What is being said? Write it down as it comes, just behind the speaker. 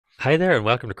Hi there and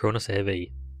welcome to Kronos AV.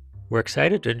 We're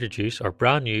excited to introduce our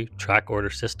brand new track order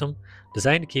system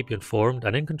designed to keep you informed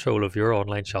and in control of your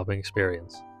online shopping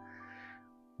experience.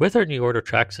 With our new order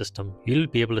track system, you'll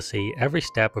be able to see every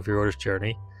step of your order's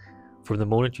journey from the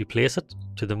moment you place it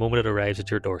to the moment it arrives at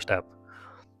your doorstep.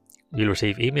 You'll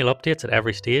receive email updates at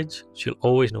every stage, so you'll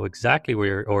always know exactly where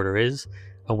your order is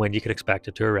and when you can expect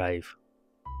it to arrive.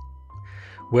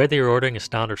 Whether you're ordering a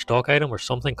standard stock item or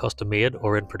something custom made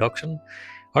or in production,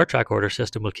 our track order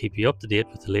system will keep you up to date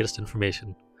with the latest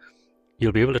information.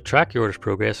 You'll be able to track your order's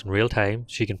progress in real time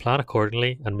so you can plan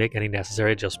accordingly and make any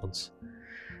necessary adjustments.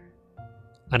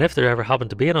 And if there ever happened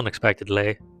to be an unexpected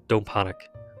delay, don't panic.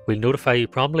 We'll notify you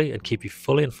promptly and keep you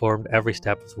fully informed every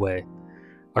step of the way.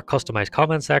 Our customized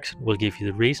comment section will give you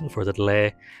the reason for the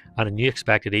delay and a new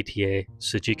expected ETA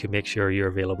so that you can make sure you're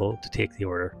available to take the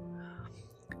order.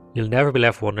 You'll never be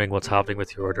left wondering what's happening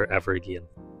with your order ever again.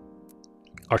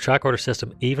 Our track order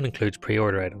system even includes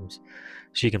pre-order items,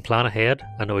 so you can plan ahead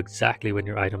and know exactly when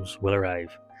your items will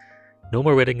arrive. No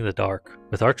more waiting in the dark.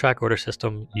 With our track order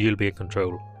system, you'll be in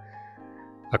control.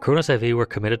 At Kronos AV, we're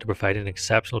committed to providing an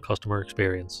exceptional customer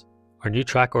experience. Our new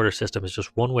track order system is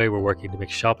just one way we're working to make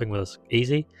shopping with us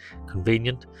easy,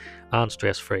 convenient, and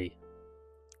stress-free.